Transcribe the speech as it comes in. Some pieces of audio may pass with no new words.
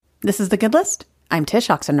This is The Good List. I'm Tish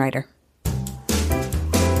Oxenreider.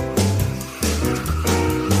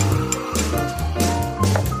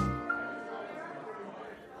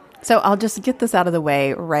 So I'll just get this out of the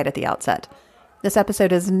way right at the outset. This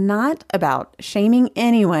episode is not about shaming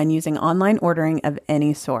anyone using online ordering of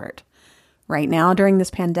any sort. Right now, during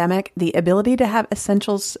this pandemic, the ability to have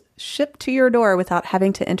essentials shipped to your door without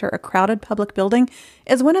having to enter a crowded public building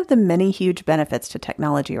is one of the many huge benefits to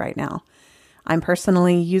technology right now. I'm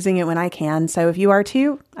personally using it when I can, so if you are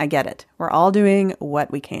too, I get it. We're all doing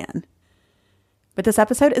what we can. But this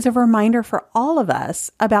episode is a reminder for all of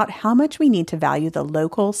us about how much we need to value the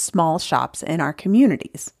local small shops in our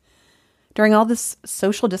communities. During all this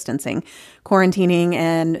social distancing, quarantining,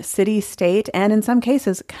 and city, state, and in some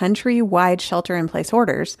cases, country-wide shelter-in-place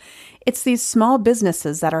orders, it's these small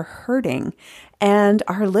businesses that are hurting and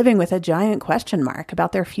are living with a giant question mark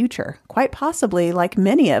about their future, quite possibly like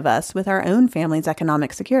many of us with our own family's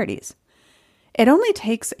economic securities. It only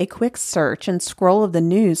takes a quick search and scroll of the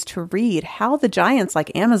news to read how the giants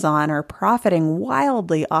like Amazon are profiting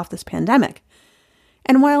wildly off this pandemic.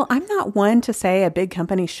 And while I'm not one to say a big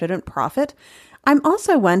company shouldn't profit, I'm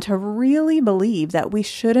also one to really believe that we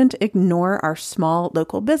shouldn't ignore our small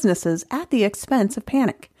local businesses at the expense of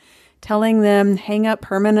panic, telling them hang up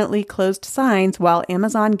permanently closed signs while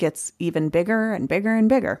Amazon gets even bigger and bigger and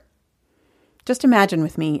bigger. Just imagine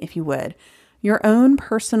with me, if you would, your own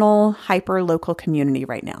personal hyper-local community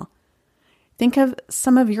right now. Think of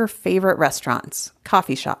some of your favorite restaurants,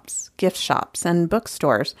 coffee shops, gift shops, and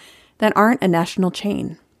bookstores that aren't a national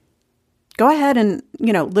chain. Go ahead and,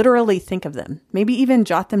 literally think of them. Maybe even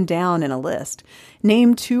jot them down in a list.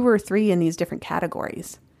 Name 2 or 3 in these different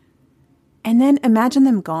categories. And then imagine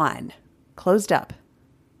them gone, closed up.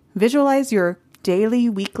 Visualize your daily,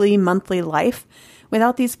 weekly, monthly life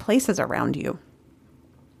without these places around you.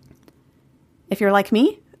 If you're like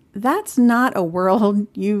me, that's not a world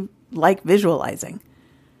you like visualizing.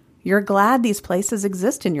 You're glad these places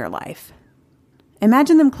exist in your life.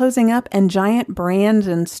 Imagine them closing up and giant brand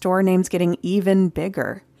and store names getting even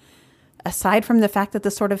bigger. Aside from the fact that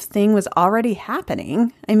this sort of thing was already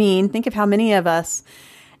happening, think of how many of us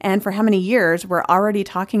and for how many years we're already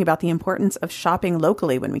talking about the importance of shopping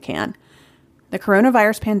locally when we can. The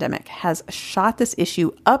coronavirus pandemic has shot this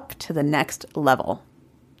issue up to the next level.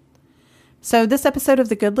 So this episode of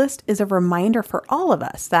The Good List is a reminder for all of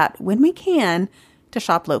us that when we can, to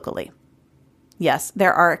shop locally. Yes,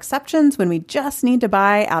 there are exceptions when we just need to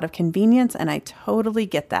buy out of convenience, and I totally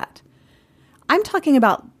get that. I'm talking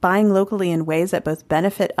about buying locally in ways that both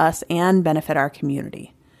benefit us and benefit our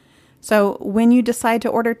community. So when you decide to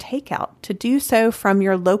order takeout, to do so from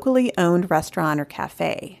your locally owned restaurant or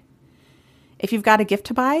cafe. If you've got a gift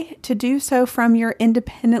to buy, to do so from your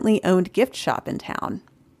independently owned gift shop in town.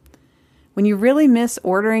 When you really miss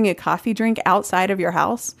ordering a coffee drink outside of your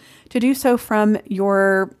house, to do so from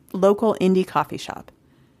your local indie coffee shop.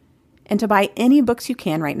 And to buy any books you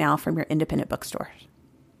can right now from your independent bookstores.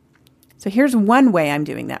 So here's one way I'm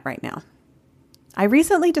doing that right now. I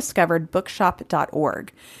recently discovered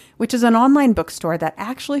bookshop.org, which is an online bookstore that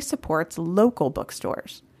actually supports local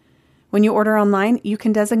bookstores. When you order online, you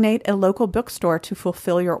can designate a local bookstore to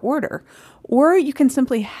fulfill your order, or you can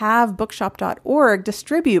simply have bookshop.org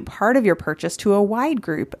distribute part of your purchase to a wide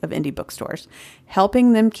group of indie bookstores,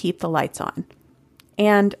 helping them keep the lights on.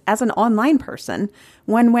 And as an online person,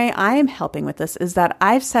 one way I am helping with this is that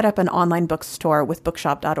I've set up an online bookstore with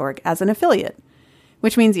bookshop.org as an affiliate,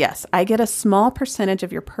 which means, yes, I get a small percentage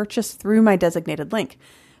of your purchase through my designated link,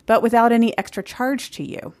 but without any extra charge to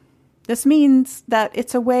you. This means that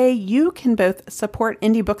it's a way you can both support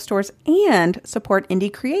indie bookstores and support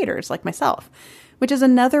indie creators like myself, which is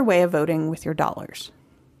another way of voting with your dollars.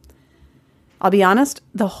 I'll be honest,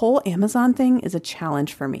 the whole Amazon thing is a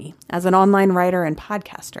challenge for me as an online writer and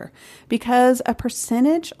podcaster because a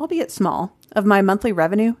percentage, albeit small, of my monthly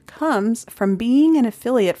revenue comes from being an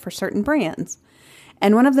affiliate for certain brands.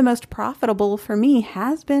 And one of the most profitable for me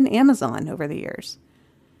has been Amazon over the years.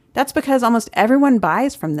 That's because almost everyone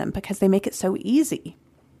buys from them because they make it so easy.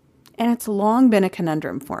 And it's long been a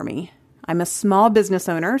conundrum for me. I'm a small business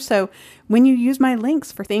owner, so when you use my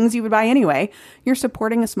links for things you would buy anyway, you're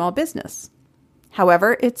supporting a small business.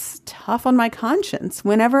 However, it's tough on my conscience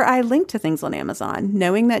whenever I link to things on Amazon,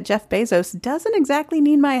 knowing that Jeff Bezos doesn't exactly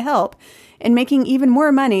need my help in making even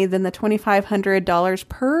more money than the $2,500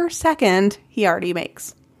 per second he already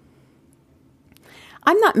makes.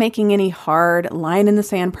 I'm not making any hard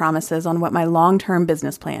line-in-the-sand promises on what my long-term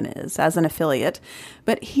business plan is as an affiliate,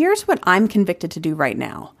 but here's what I'm convicted to do right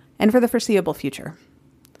now and for the foreseeable future.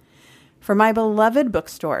 For my beloved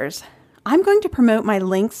bookstores, I'm going to promote my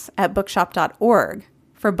links at bookshop.org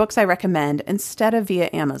for books I recommend instead of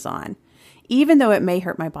via Amazon, even though it may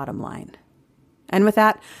hurt my bottom line. And with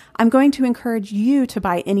that, I'm going to encourage you to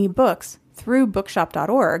buy any books through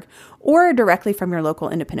bookshop.org or directly from your local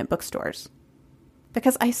independent bookstores.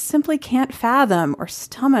 Because I simply can't fathom or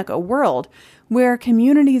stomach a world where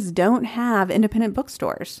communities don't have independent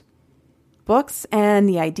bookstores. Books and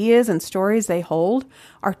the ideas and stories they hold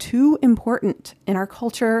are too important in our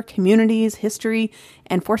culture, communities, history,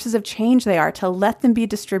 and forces of change they are to let them be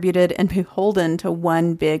distributed and beholden to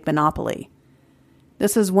one big monopoly.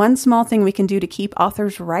 This is one small thing we can do to keep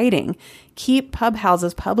authors writing, keep pub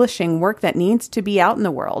houses publishing work that needs to be out in the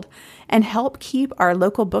world, and help keep our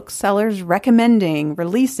local booksellers recommending,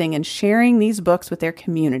 releasing, and sharing these books with their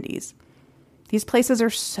communities. These places are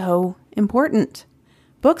so important.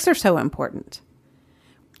 Books are so important.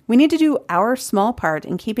 We need to do our small part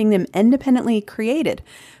in keeping them independently created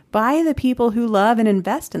by the people who love and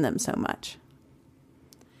invest in them so much.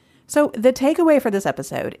 So the takeaway for this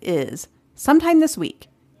episode is, sometime this week,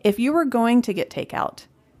 if you were going to get takeout,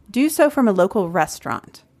 do so from a local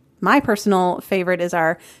restaurant. My personal favorite is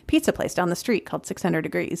our pizza place down the street called 600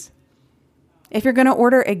 Degrees. If you're going to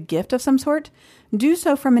order a gift of some sort, do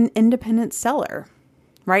so from an independent seller.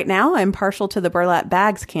 Right now, I'm partial to the Burlap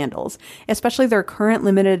Bags candles, especially their current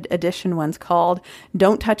limited edition ones called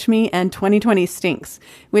Don't Touch Me and 2020 Stinks,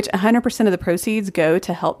 which 100% of the proceeds go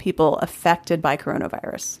to help people affected by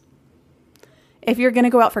coronavirus. If you're going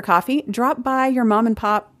to go out for coffee, drop by your mom and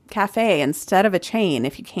pop cafe instead of a chain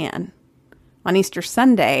if you can. On Easter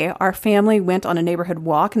Sunday, our family went on a neighborhood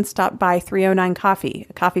walk and stopped by 309 Coffee,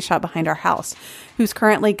 a coffee shop behind our house, who's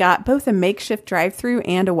currently got both a makeshift drive-thru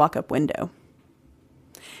and a walk-up window.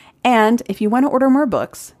 And if you want to order more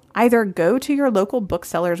books, either go to your local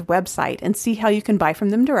bookseller's website and see how you can buy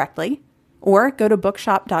from them directly, or go to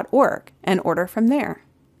bookshop.org and order from there.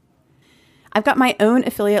 I've got my own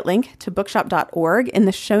affiliate link to bookshop.org in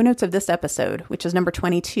the show notes of this episode, which is number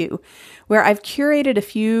 22, where I've curated a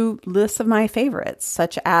few lists of my favorites,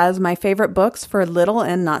 such as my favorite books for little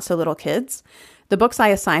and not so little kids, the books I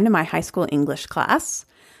assigned to my high school English class,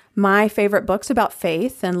 my favorite books about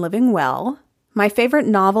faith and living well, my favorite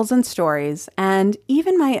novels and stories, and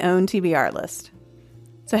even my own TBR list.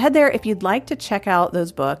 So head there if you'd like to check out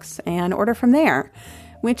those books and order from there,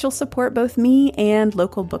 which will support both me and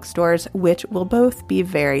local bookstores, which we'll both be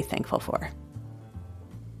very thankful for.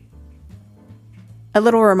 A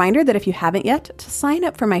little reminder that if you haven't yet, to sign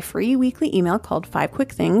up for my free weekly email called 5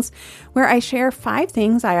 Quick Things, where I share 5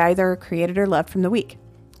 things I either created or loved from the week.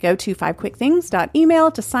 Go to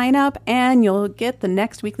 5quickthings.email to sign up, and you'll get the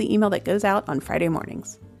next weekly email that goes out on Friday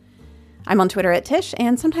mornings. I'm on Twitter at Tish,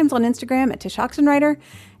 and sometimes on Instagram at Tish Oxenreider,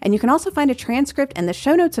 and you can also find a transcript and the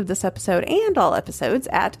show notes of this episode and all episodes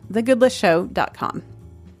at thegoodlistshow.com.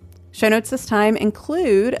 Show notes this time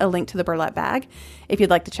include a link to the Burlap Bag if you'd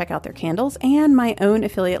like to check out their candles, and my own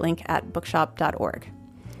affiliate link at bookshop.org.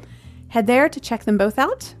 Head there to check them both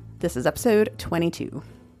out. This is episode 22.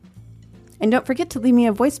 And don't forget to leave me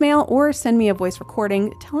a voicemail or send me a voice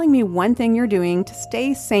recording telling me one thing you're doing to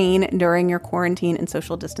stay sane during your quarantine and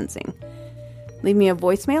social distancing. Leave me a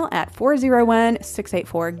voicemail at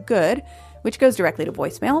 401-684-GOOD, which goes directly to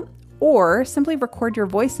voicemail, or simply record your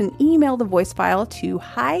voice and email the voice file to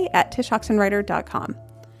hi@tishoxenreider.com.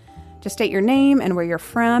 Just state your name and where you're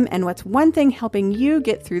from and what's one thing helping you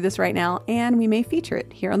get through this right now, and we may feature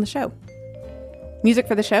it here on the show. Music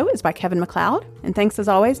for the show is by Kevin MacLeod, and thanks as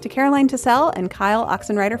always to Caroline Tassell and Kyle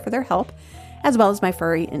Oxenreider for their help, as well as my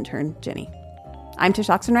furry intern, Jenny. I'm Tish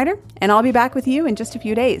Oxenreider, and I'll be back with you in just a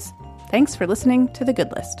few days. Thanks for listening to The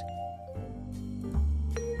Good List.